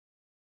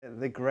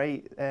The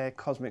great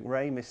cosmic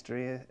ray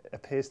mystery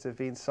appears to have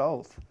been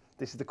solved.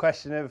 This is the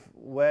question of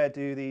where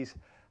do these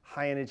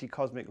high energy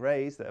cosmic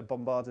rays that are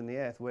bombarding the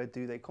Earth, where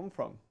do they come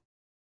from?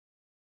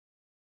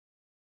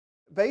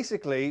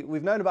 Basically,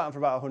 we've known about them for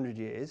about 100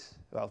 years,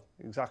 well,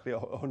 exactly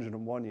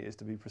 101 years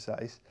to be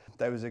precise.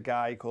 There was a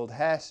guy called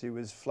Hess who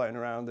was floating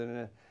around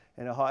in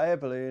a hot air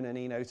balloon, and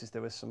he noticed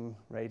there was some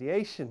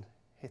radiation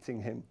hitting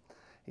him.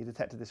 He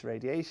detected this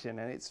radiation,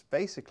 and it's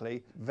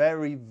basically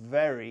very,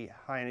 very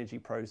high energy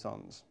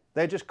protons.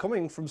 They're just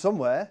coming from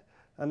somewhere,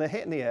 and they're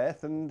hitting the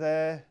Earth, and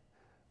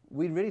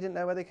we really didn't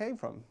know where they came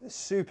from. They're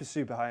super,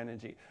 super high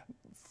energy.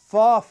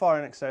 Far, far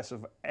in excess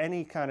of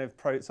any kind of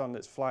proton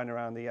that's flying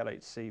around the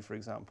LHC, for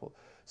example.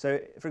 So,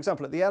 for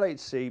example, at the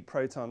LHC,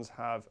 protons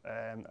have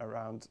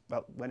around,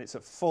 well, when it's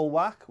at full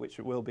whack, which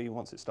it will be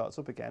once it starts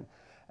up again,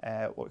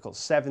 what we call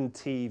 7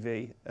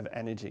 TeV of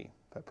energy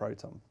per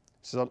proton,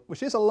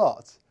 which is a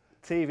lot.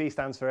 TeV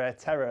stands for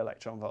tera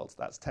electron volts.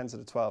 That's 10 to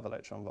the 12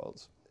 electron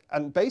volts.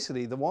 And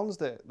basically, the ones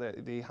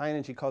the high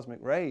energy cosmic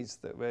rays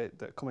that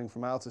are coming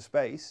from outer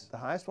space, the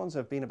highest ones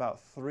have been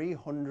about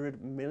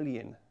 300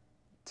 million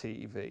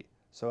TeV.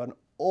 So an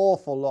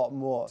awful lot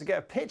more. To get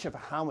a picture for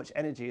how much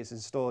energy is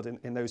stored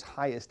in those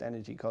highest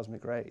energy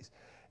cosmic rays,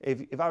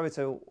 if I were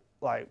to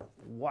like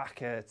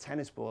whack a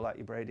tennis ball at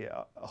you, Brady,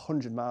 at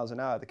 100 miles an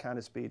hour, the kind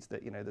of speeds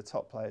that, you know, the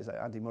top players like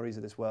Andy Murray's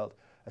of this world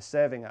are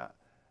serving at,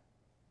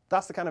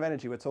 that's the kind of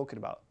energy we're talking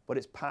about, but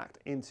it's packed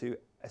into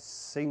a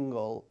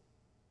single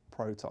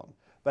proton.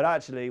 But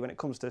actually, when it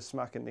comes to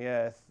smacking the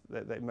Earth,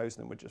 most of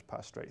them would just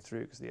pass straight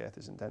through because the Earth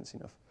isn't dense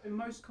enough.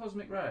 Most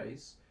cosmic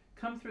rays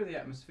come through the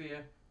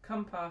atmosphere,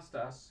 come past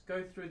us,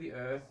 go through the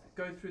Earth,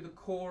 go through the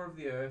core of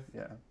the Earth,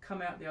 yeah,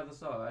 come out the other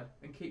side,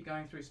 and keep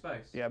going through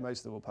space. Yeah, most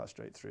of them will pass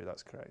straight through.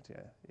 That's correct.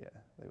 Yeah,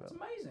 they will. It's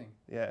amazing.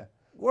 Yeah.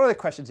 One of the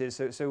questions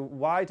is, so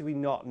why do we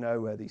not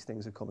know where these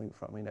things are coming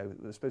from? You know,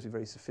 we're supposed to be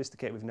very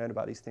sophisticated. We've known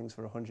about these things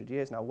for 100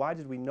 years now. Why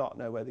did we not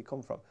know where they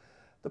come from?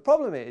 The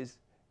problem is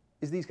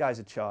these guys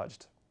are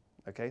charged.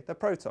 Okay, they're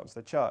protons,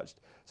 they're charged.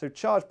 So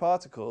charged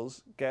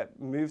particles get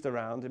moved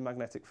around in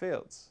magnetic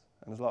fields.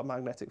 And there's a lot of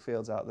magnetic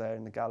fields out there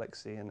in the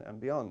galaxy and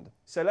beyond.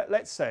 So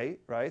let's say,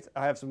 right,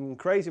 I have some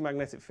crazy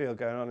magnetic field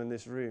going on in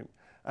this room.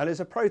 And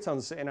there's a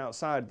proton sitting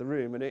outside the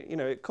room, and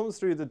it comes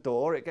through the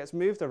door, it gets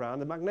moved around,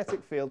 the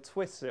magnetic field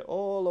twists it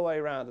all the way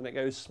around, and it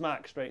goes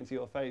smack straight into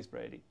your face,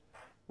 Brady.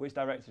 Which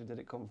direction did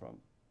it come from?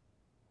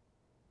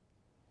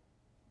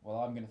 Well,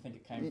 I'm going to think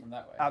it came from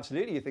that way.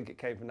 Absolutely, you think it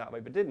came from that way,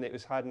 but didn't it? It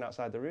was hiding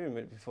outside the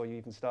room before you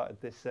even started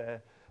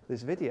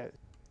this video.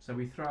 So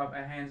we throw up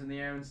our hands in the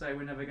air and say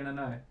we're never going to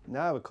know?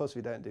 No, of course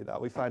we don't do that.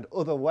 We find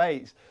other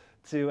ways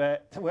to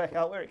work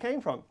out where it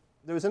came from.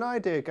 There was an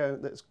idea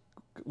that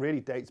really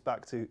dates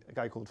back to a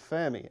guy called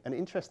Fermi, and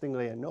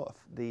interestingly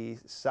enough, the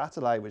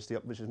satellite which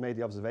has made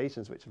the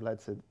observations which have led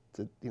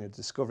to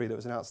discovery that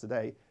was announced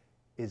today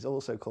is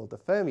also called the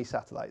Fermi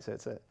satellite. So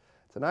it's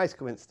a nice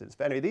coincidence.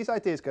 But anyway, these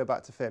ideas go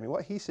back to Fermi.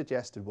 What he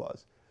suggested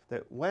was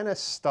that when a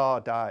star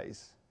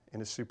dies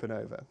in a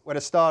supernova, when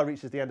a star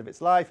reaches the end of its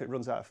life, it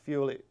runs out of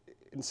fuel,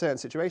 in certain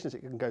situations it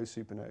can go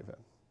supernova.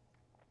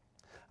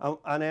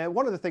 And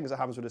one of the things that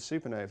happens with a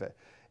supernova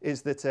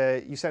is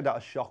that you send out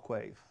a shock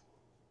wave.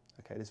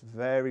 Okay, this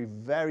very,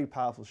 very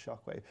powerful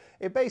shock wave.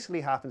 It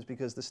basically happens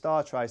because the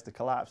star tries to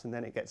collapse, and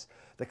then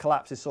the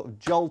collapse is sort of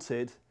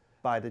jolted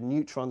by the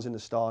neutrons in the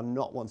star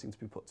not wanting to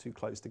be put too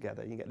close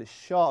together. You get this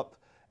sharp,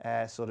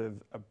 sort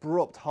of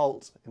abrupt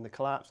halt in the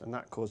collapse, and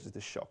that causes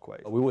this shock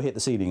wave. We will hit the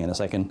ceiling in a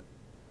second.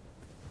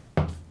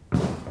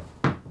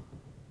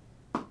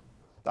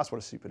 That's what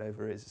a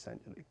supernova is,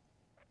 essentially.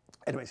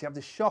 Anyway, so you have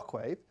this shock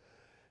wave.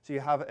 So you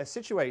have a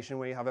situation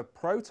where you have a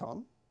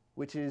proton,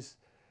 which is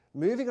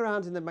moving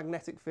around in the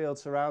magnetic field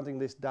surrounding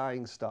this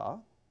dying star.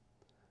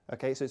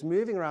 Okay, so it's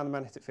moving around the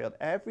magnetic field.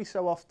 Every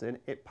so often,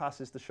 it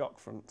passes the shock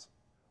front.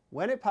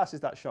 When it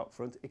passes that shock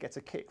front, it gets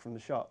a kick from the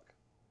shock.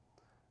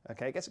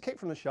 Okay, it gets a kick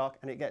from the shock,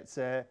 and it gets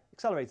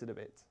accelerated a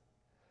bit.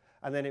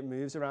 And then it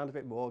moves around a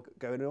bit more,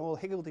 going in all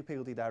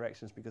higgledy-piggledy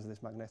directions because of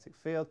this magnetic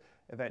field.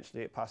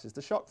 Eventually, it passes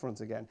the shock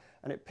front again,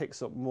 and it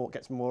picks up more,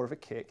 gets more of a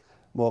kick,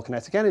 more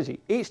kinetic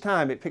energy. Each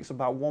time, it picks up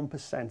about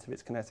 1% of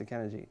its kinetic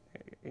energy.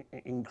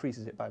 It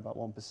increases it by about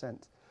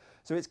 1%.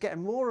 So it's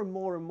getting more and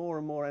more and more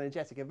and more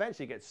energetic.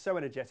 Eventually, it gets so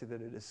energetic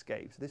that it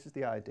escapes. This is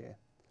the idea,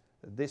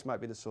 that this might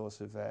be the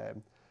source of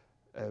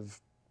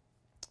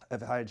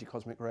high energy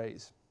cosmic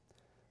rays.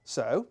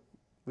 So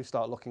we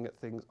start looking at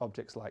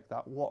objects like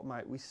that. What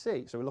might we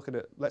see? So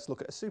let's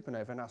look at a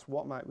supernova and ask,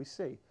 what might we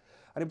see?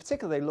 And in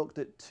particular, they looked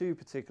at two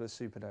particular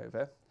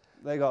supernovae.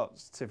 They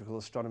got typical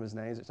astronomers'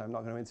 names, which I'm not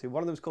going to go into.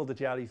 One of them is called the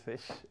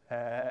Jellyfish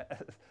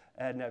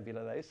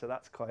Nebula, so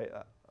that's quite,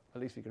 at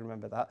least we can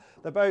remember that.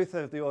 They're both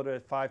of the order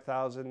of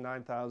 5,000,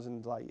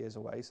 9,000 light years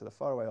away, so they're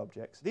faraway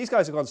objects. These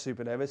guys have gone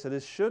supernova, so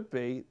there should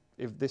be,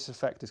 if this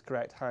effect is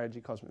correct, high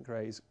energy cosmic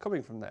rays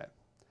coming from there.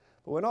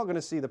 But we're not going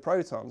to see the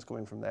protons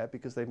coming from there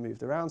because they've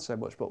moved around so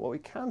much. But what we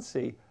can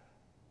see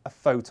are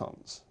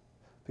photons,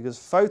 because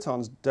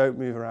photons don't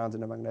move around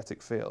in a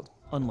magnetic field.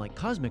 Unlike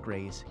cosmic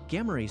rays,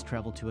 gamma rays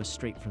travel to us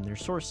straight from their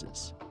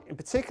sources. In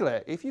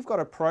particular, if you've got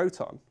a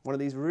proton, one of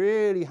these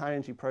really high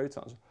energy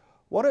protons,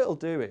 what it'll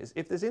do is,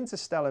 if there's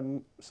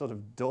interstellar sort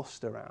of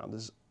dust around,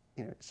 there's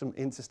some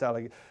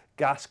interstellar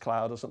gas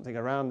cloud or something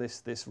around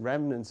this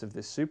remnant of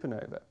this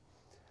supernova,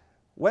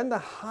 when the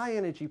high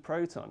energy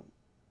proton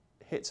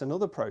hits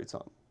another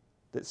proton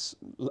that's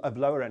of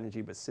lower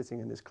energy but sitting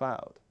in this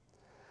cloud,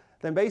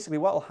 then basically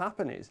what will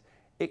happen is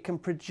it can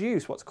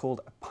produce what's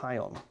called a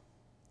pion.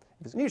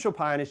 If it's a neutral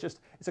pion, it's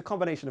a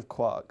combination of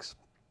quarks.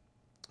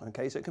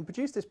 Okay, so it can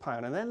produce this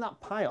pion, and then that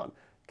pion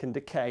can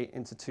decay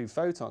into two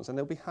photons, and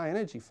they'll be high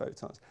energy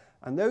photons.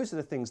 And those are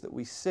the things that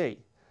we see,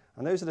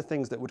 and those are the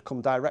things that would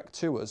come direct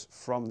to us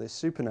from this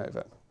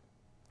supernova.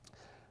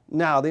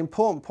 Now, the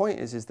important point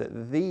is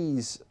that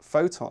these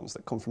photons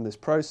that come from this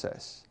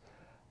process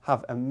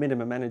have a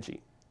minimum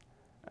energy.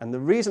 And the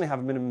reason they have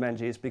a minimum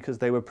energy is because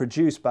they were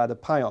produced by the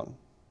pion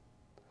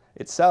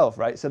itself,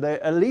 right? So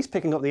they're at least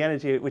picking up the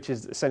energy, which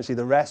is essentially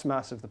the rest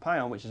mass of the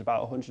pion, which is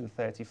about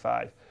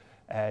 135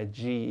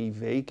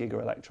 GeV,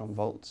 gigaelectron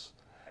volts.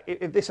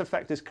 If this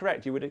effect is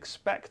correct, you would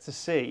expect to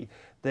see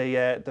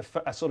a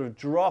sort of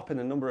drop in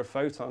the number of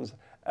photons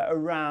at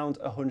around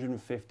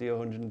 150 or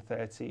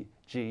 130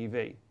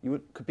 GeV.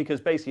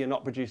 Because basically you're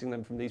not producing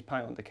them from these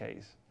pion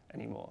decays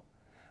anymore.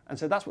 And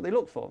so that's what they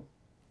looked for,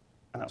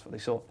 and that's what they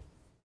saw.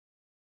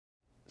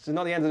 So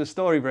not the end of the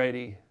story,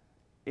 Brady.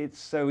 We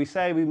think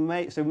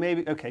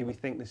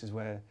this is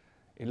where,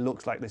 it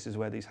looks like this is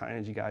where these high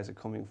energy guys are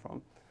coming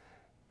from.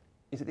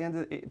 Is at the end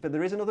of it, but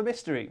there is another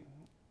mystery,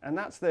 and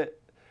that's that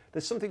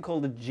there's something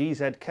called the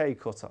GZK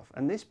cutoff,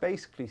 and this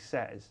basically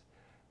says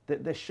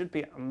that there should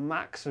be a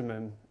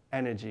maximum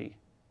energy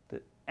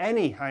that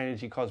any high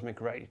energy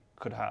cosmic ray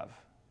could have,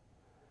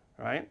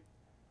 right?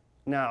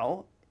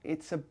 Now,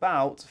 it's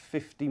about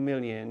 50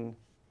 million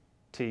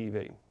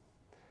TeV.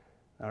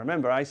 Now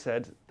remember, I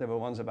said there were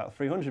ones about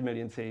 300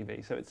 million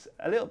TeV, so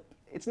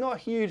it's not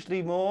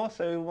hugely more,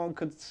 so one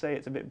could say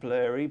it's a bit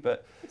blurry,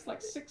 but... It's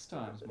like 6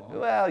 times more.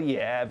 Well,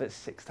 yeah, but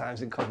 6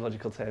 times in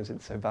cosmological terms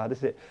isn't so bad,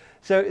 is it?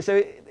 So it's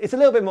a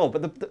little bit more,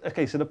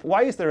 but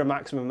why is there a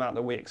maximum amount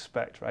that we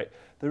expect, right?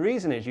 The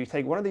reason is you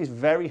take one of these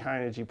very high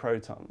energy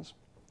protons,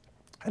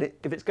 and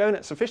if it's going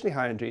at sufficiently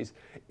high energies,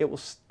 it will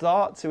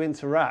start to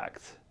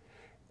interact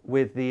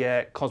with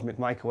the cosmic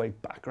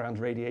microwave background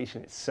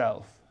radiation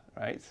itself,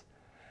 right?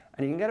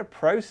 And you can get a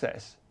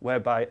process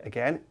whereby,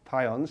 again,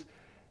 pions,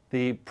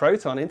 the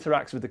proton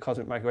interacts with the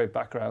cosmic microwave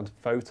background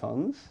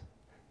photons,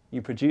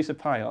 you produce a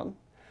pion,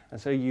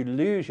 and so you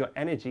lose your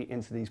energy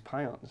into these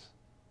pions.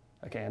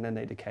 Okay, and then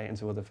they decay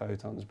into other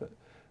photons, but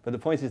the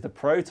point is the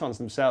protons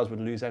themselves would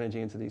lose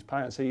energy into these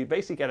pions. So you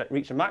basically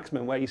reach a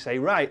maximum where you say,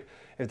 right,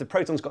 if the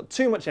proton's got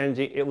too much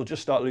energy, it will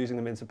just start losing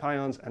them into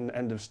pions, and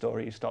end of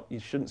story, you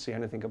shouldn't see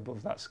anything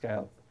above that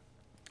scale.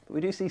 But we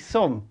do see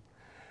some.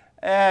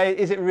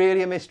 Is it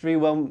really a mystery?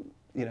 Well,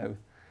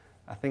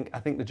 I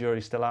think the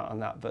jury's still out on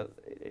that, but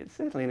it's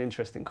certainly an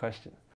interesting question.